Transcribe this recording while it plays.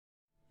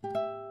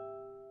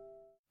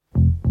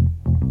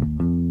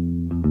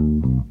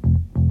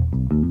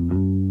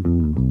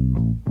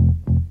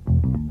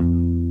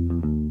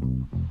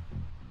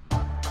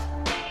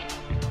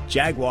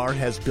Jaguar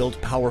has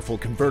built powerful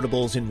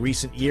convertibles in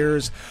recent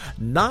years,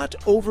 not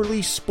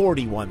overly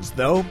sporty ones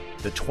though.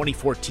 The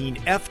 2014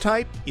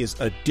 F-Type is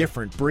a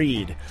different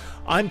breed.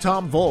 I'm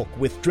Tom Volk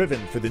with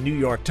Driven for the New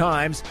York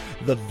Times.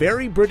 The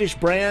very British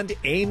brand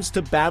aims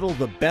to battle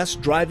the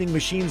best driving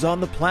machines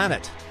on the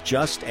planet,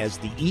 just as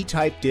the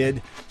E-Type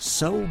did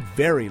so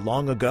very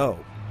long ago.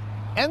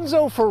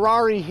 Enzo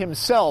Ferrari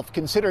himself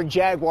considered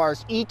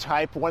Jaguar's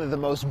E-Type one of the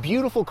most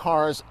beautiful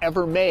cars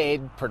ever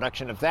made.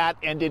 Production of that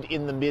ended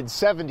in the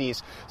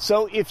mid-70s.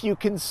 So if you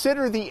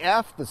consider the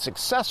F the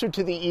successor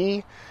to the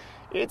E,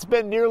 it's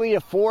been nearly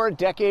a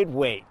 4-decade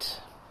wait.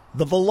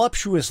 The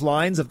voluptuous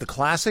lines of the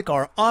classic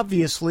are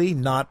obviously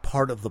not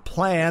part of the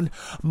plan.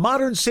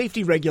 Modern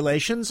safety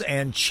regulations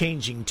and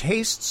changing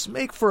tastes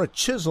make for a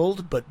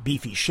chiseled but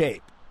beefy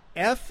shape.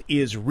 F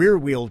is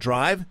rear-wheel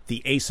drive.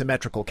 The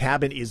asymmetrical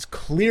cabin is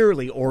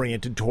clearly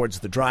oriented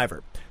towards the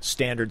driver.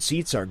 Standard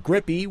seats are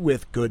grippy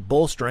with good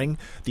bolstering.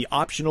 The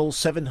optional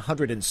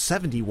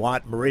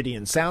 770-watt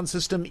Meridian sound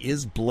system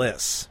is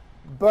bliss.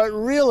 But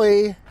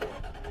really,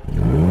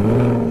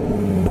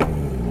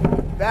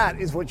 that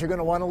is what you're going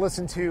to want to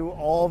listen to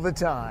all the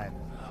time.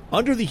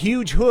 Under the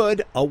huge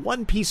hood, a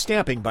one-piece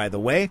stamping, by the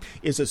way,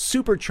 is a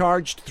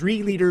supercharged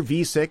 3-liter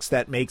V6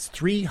 that makes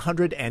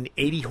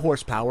 380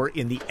 horsepower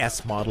in the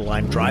S model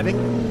I'm driving.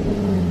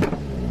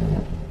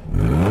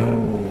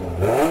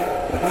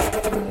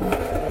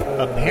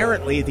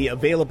 Apparently, the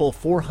available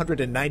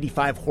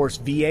 495-horse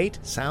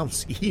V8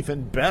 sounds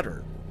even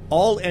better.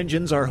 All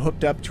engines are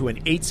hooked up to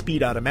an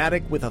 8-speed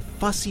automatic with a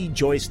fussy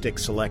joystick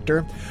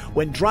selector.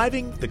 When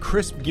driving, the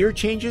crisp gear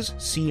changes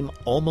seem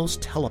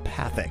almost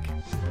telepathic.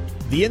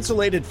 The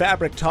insulated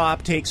fabric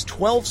top takes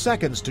 12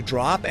 seconds to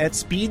drop at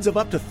speeds of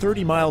up to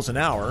 30 miles an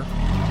hour.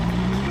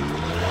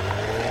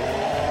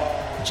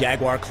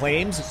 Jaguar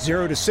claims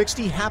 0 to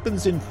 60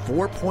 happens in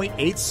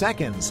 4.8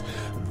 seconds.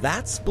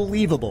 That's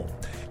believable.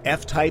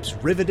 F-Type's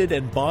riveted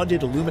and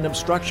bonded aluminum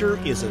structure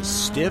is as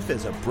stiff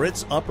as a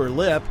Brit's upper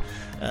lip.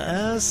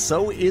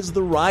 So is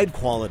the ride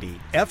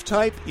quality.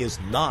 F-Type is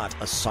not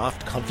a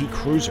soft, comfy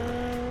cruiser.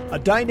 A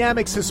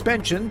dynamic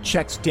suspension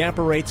checks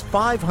damper rates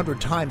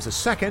 500 times a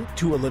second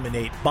to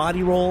eliminate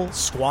body roll,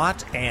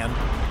 squat, and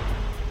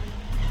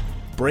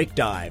brake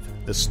dive.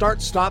 The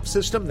start-stop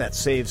system that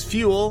saves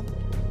fuel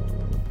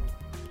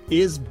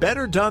is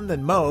better done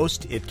than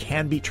most. It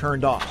can be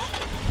turned off.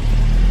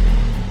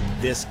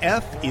 This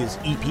F is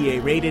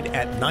EPA rated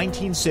at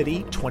 19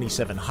 city,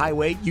 27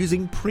 highway,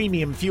 using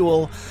premium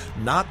fuel.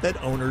 Not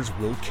that owners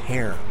will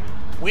care.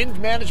 Wind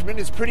management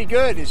is pretty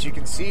good, as you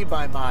can see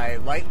by my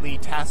lightly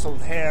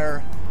tasseled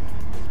hair.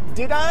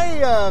 Did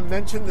I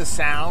mention the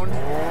sound?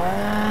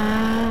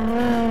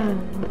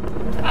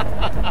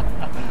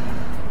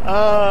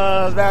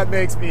 That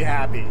makes me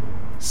happy.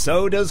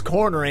 So does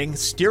cornering.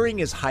 Steering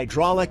is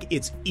hydraulic.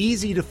 It's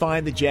easy to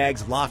find the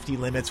Jag's lofty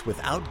limits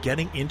without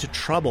getting into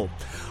trouble.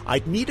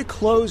 I'd need a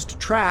closed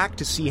track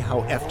to see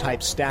how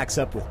F-Type stacks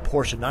up with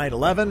Porsche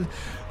 911.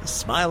 The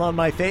smile on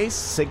my face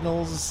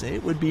signals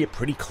it would be a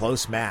pretty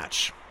close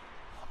match.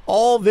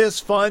 All this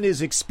fun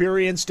is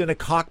experienced in a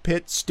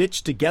cockpit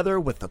stitched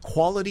together with the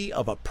quality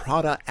of a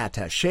Prada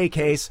attaché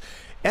case.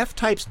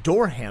 F-Type's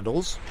door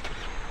handles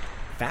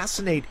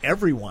fascinate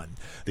everyone.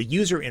 The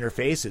user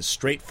interface is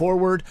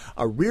straightforward.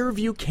 A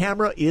rear-view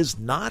camera is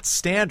not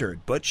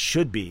standard, but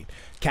should be.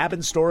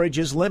 Cabin storage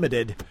is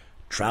limited.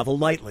 Travel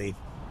lightly.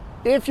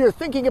 If you're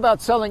thinking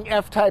about selling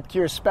F-Type to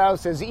your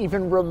spouse as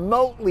even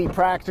remotely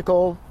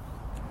practical,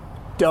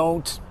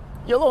 don't.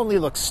 You'll only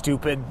look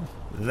stupid.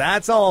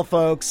 That's all,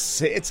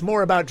 folks. It's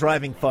more about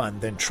driving fun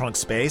than trunk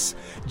space.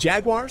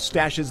 Jaguar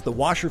stashes the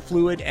washer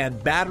fluid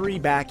and battery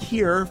back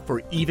here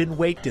for even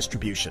weight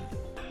distribution.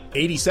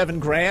 87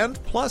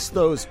 grand plus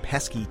those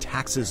pesky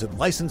taxes and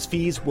license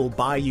fees will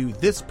buy you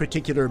this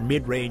particular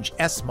mid-range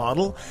S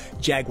model.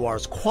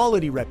 Jaguar's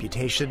quality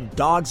reputation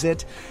dogs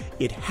it.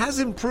 It has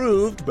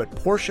improved, but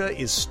Porsche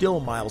is still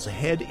miles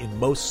ahead in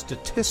most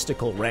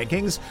statistical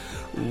rankings.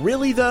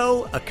 Really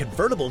though, a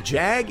convertible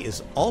Jag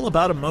is all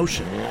about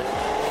emotion.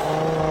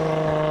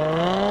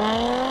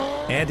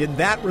 And in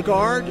that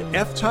regard,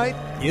 F-Type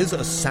is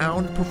a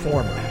sound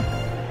performer.